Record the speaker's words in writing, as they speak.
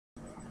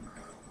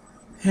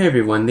Hey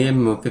everyone,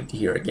 TheMMOFifty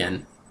here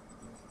again.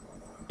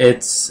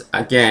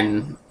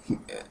 Again,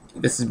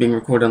 this is being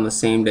recorded on the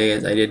same day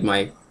as I did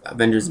my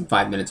Avengers in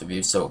 5 minutes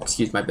review, so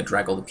excuse my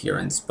bedraggled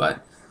appearance,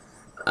 but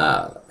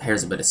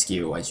hair's a bit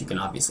askew, as you can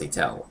obviously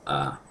tell.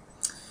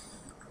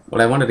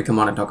 What I wanted to come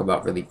on and talk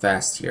about really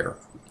fast here,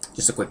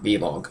 just a quick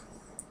vlog,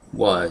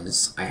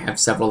 was I have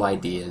several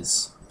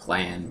ideas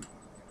planned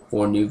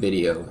for new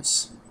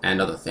videos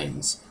and other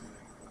things.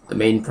 The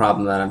main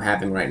problem that I'm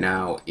having right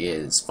now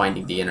is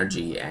finding the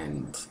energy,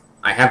 and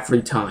I have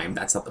free time,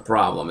 that's not the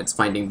problem. It's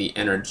finding the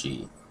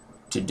energy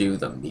to do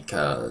them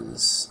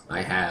because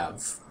I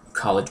have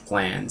college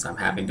plans I'm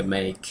having to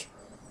make,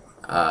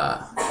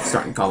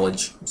 starting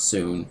college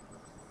soon.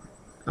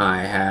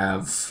 I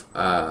have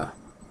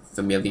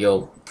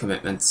familial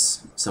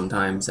commitments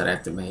sometimes that I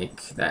have to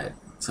make that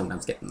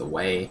sometimes get in the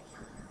way.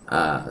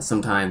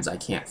 Sometimes I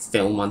can't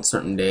film on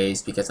certain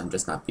days because I'm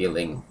just not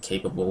feeling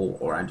capable,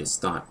 or I'm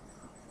just not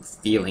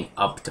feeling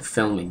up to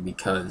filming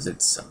because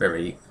it's a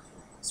very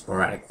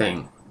sporadic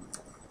thing.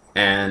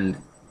 And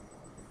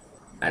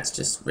that's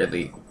just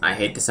really, I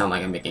hate to sound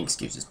like I'm making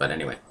excuses, but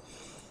anyway,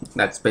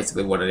 that's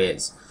basically what it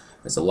is.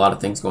 There's a lot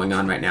of things going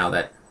on right now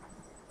that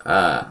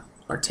are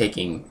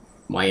taking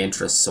my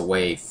interests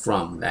away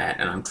from that,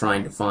 and I'm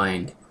trying to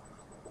find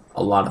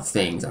a lot of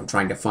things. I'm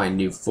trying to find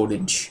new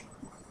footage,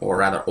 or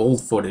rather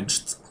old footage,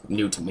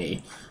 new to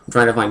me. I'm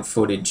trying to find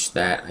footage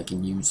that I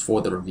can use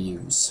for the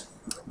reviews,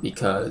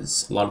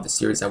 because a lot of the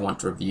series I want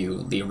to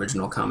review, the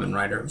original Kamen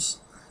Riders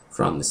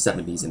from the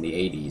 70s and the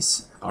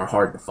 80s, are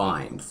hard to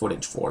find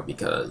footage for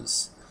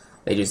because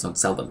they just don't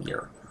sell them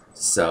here.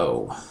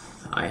 So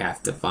I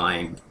have to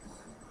find,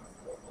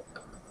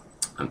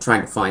 I'm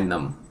trying to find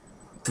them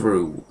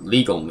through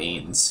legal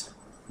means,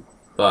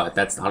 but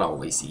that's not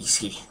always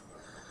easy.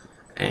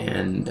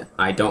 And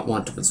I don't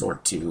want to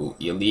resort to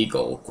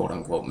illegal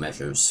quote-unquote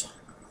measures,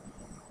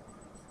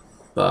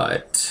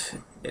 but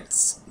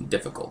it's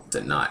difficult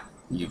to not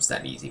use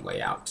that easy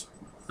way out.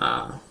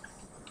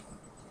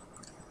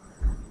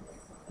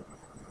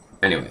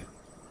 Anyway,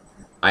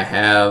 I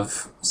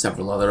have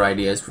several other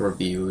ideas for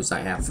reviews.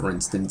 I have, for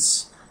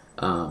instance,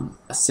 a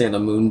Sailor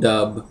Moon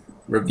dub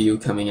review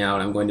coming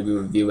out. I'm going to be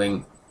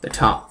reviewing the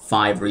top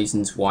 5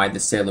 reasons why the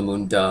Sailor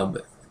Moon dub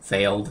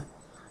failed.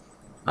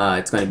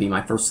 It's going to be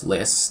my first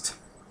list,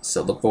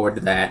 so look forward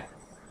to that.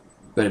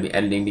 I'm going to be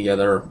editing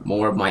together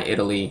more of my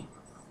Italy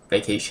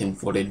vacation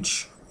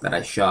footage that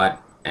I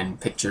shot, and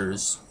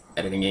pictures,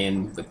 editing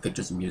in with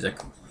pictures and music.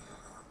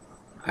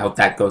 I hope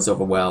that goes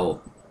over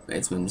well.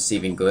 It's been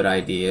receiving good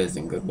ideas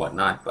and good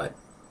whatnot, but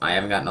I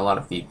haven't gotten a lot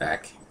of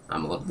feedback.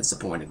 I'm a little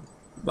disappointed,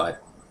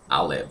 but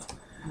I'll live.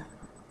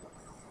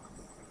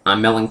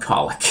 I'm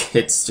melancholic.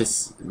 It's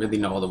just really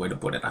no other way to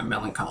put it. I'm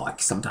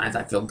melancholic. Sometimes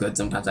I feel good,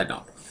 sometimes I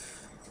don't.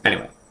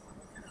 Anyway,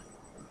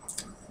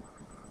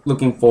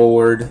 looking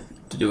forward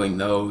to doing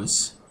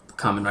those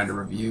Kamen Rider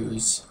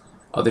reviews,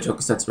 other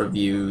tokusatsu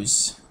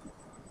reviews.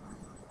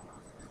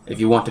 If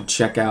you want to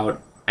check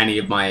out any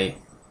of my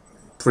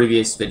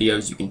previous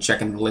videos, you can check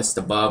in the list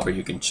above, or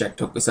you can check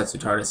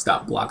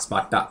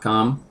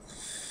tokusatsutardis.blogspot.com,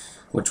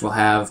 which will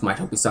have my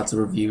tokusatsu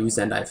reviews,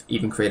 and I've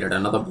even created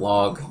another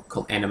blog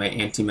called Anime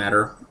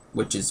Antimatter,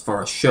 which is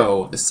for a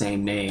show of the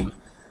same name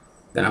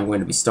that I'm going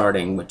to be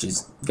starting, which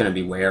is going to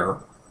be where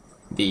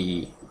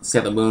the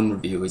Sailor Moon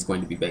review is going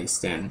to be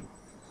based in,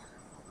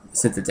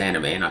 since it's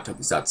anime and not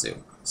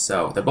tokusatsu.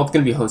 So they're both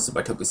going to be hosted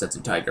by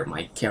Tokusatsu Tiger,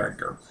 my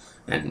character,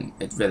 and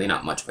it's really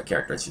not much of a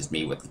character. It's just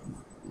me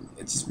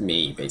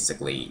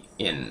basically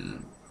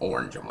in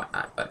orange and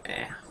whatnot. But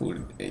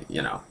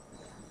you know,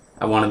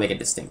 I want to make a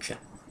distinction.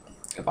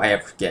 If I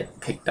ever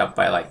get picked up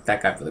by like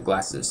that guy with the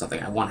glasses or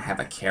something, I want to have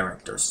a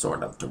character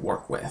sort of to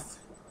work with,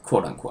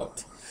 quote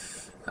unquote.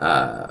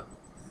 But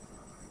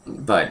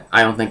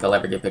I don't think I'll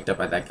ever get picked up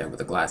by that guy with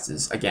the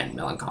glasses. Again,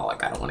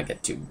 melancholic. I don't want to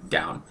get too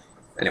down.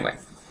 Anyway,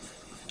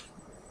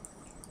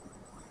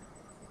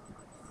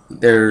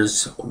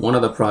 there's one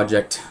other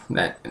project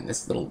that, in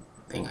this little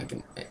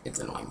thing, it's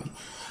annoying me.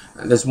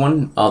 There's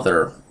one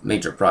other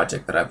major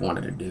project that I've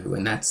wanted to do,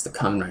 and that's the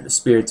Kamen Rider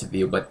Spirits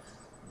review, but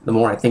the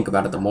more I think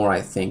about it, the more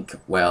I think,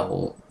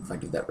 well, if I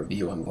do that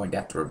review, I'm going to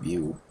have to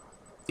review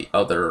the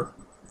other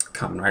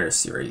Kamen Rider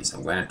series.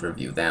 I'm going to have to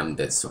review them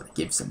to sort of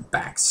give some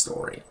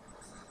backstory.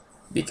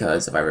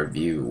 Because if I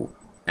review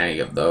any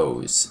of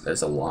those,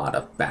 there's a lot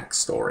of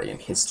backstory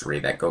and history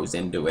that goes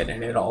into it,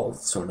 and it all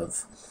sort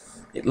of,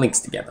 it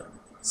links together.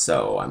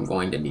 So I'm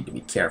going to need to be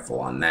careful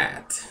on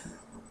that.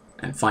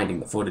 And finding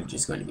the footage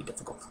is going to be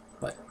difficult,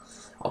 but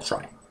I'll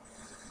try.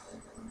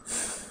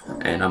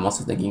 And I'm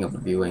also thinking of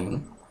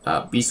reviewing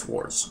Beast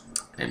Wars.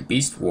 And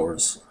Beast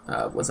Wars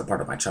was a part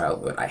of my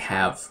childhood. I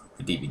have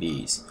the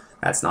DVDs.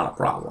 That's not a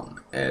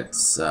problem.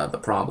 It's the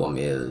problem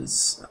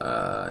is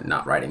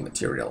not writing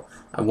material.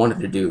 I wanted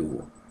to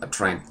do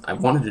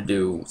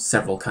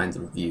several kinds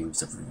of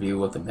reviews. A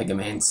review of the Mega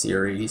Man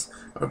series,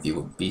 a review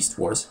of Beast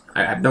Wars.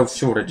 I have no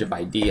shortage of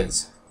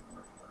ideas.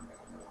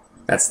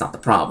 That's not the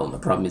problem. The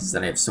problem is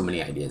that I have so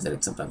many ideas that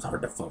it's sometimes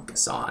hard to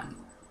focus on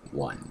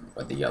one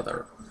or the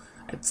other,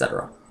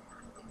 etc.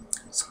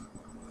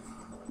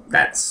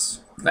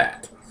 that's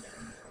that.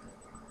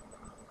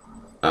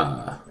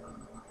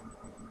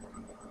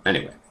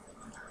 Anyway,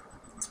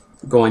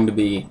 going to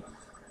be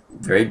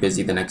very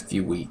busy the next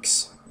few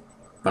weeks,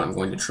 but I'm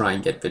going to try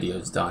and get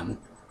videos done,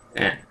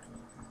 and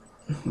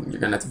you're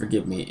gonna have to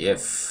forgive me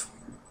if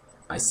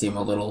I seem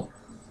a little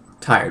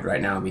tired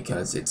right now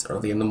because it's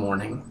early in the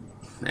morning,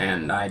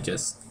 and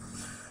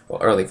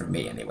well, early for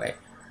me anyway,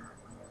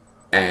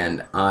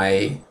 and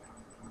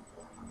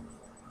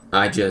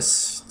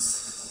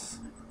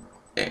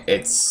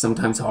it's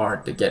sometimes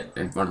hard to get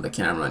in front of the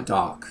camera and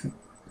talk,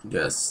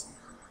 just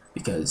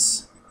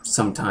because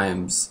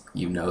sometimes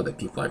you know that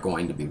people are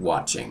going to be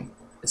watching.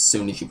 As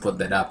soon as you put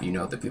that up, you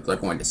know that people are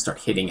going to start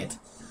hitting it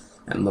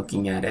and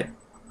looking at it,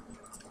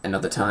 and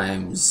other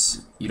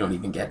times you don't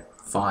even get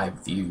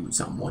 5 views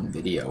on one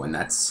video, and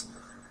that's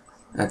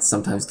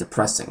sometimes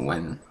depressing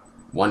when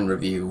one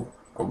review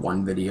or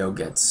one video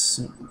gets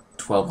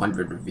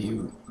 1,200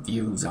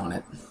 views on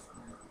it,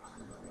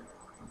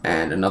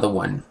 and another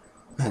one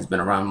has been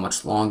around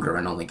much longer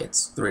and only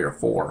gets 3 or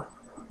 4.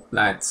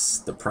 That's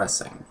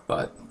depressing,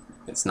 but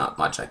it's not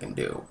much I can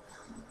do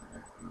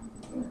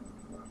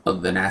other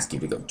than ask you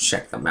to go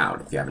check them out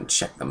if you haven't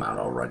checked them out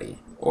already,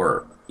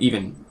 or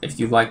even if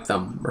you like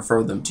them,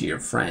 refer them to your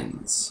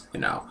friends, you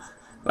know.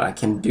 But I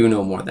can do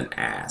no more than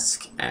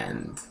ask,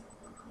 and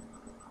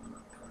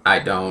I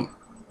don't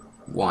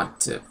want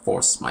to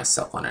force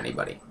myself on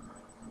anybody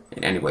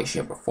in any way,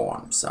 shape, or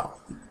form. So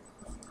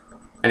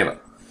anyway,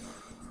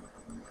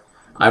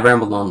 I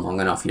rambled on long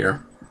enough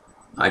here.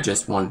 I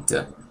just wanted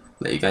to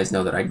let you guys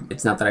know that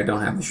it's not that I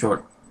don't have a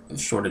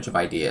shortage of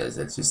ideas,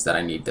 it's just that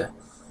I need to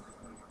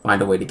find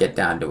a way to get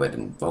down to it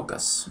and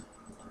focus.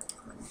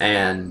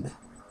 And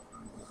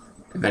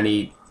if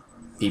any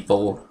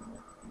people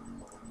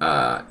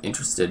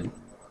interested,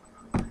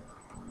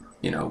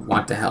 you know,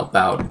 want to help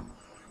out,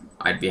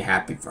 I'd be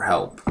happy for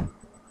help,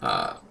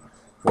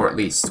 or at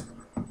least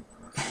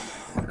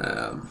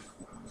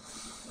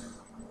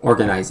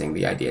organizing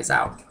the ideas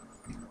out.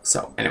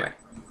 So anyway,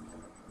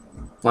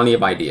 plenty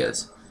of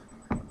ideas.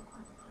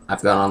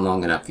 I've gone on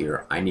long enough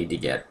here. I need to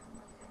get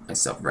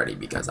myself ready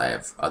because I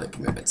have other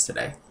commitments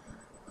today.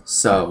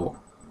 So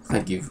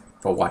thank you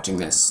for watching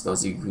this,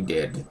 those of you who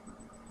did.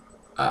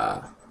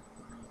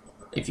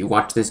 If you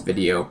watched this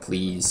video,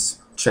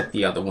 please check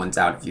the other ones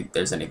out if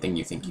there's anything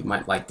you think you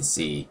might like to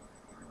see,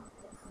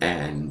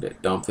 and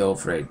don't feel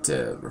afraid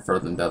to refer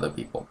them to other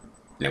people.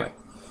 Anyway,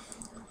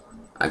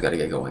 I've got to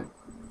get going.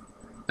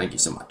 Thank you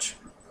so much.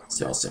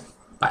 See y'all soon.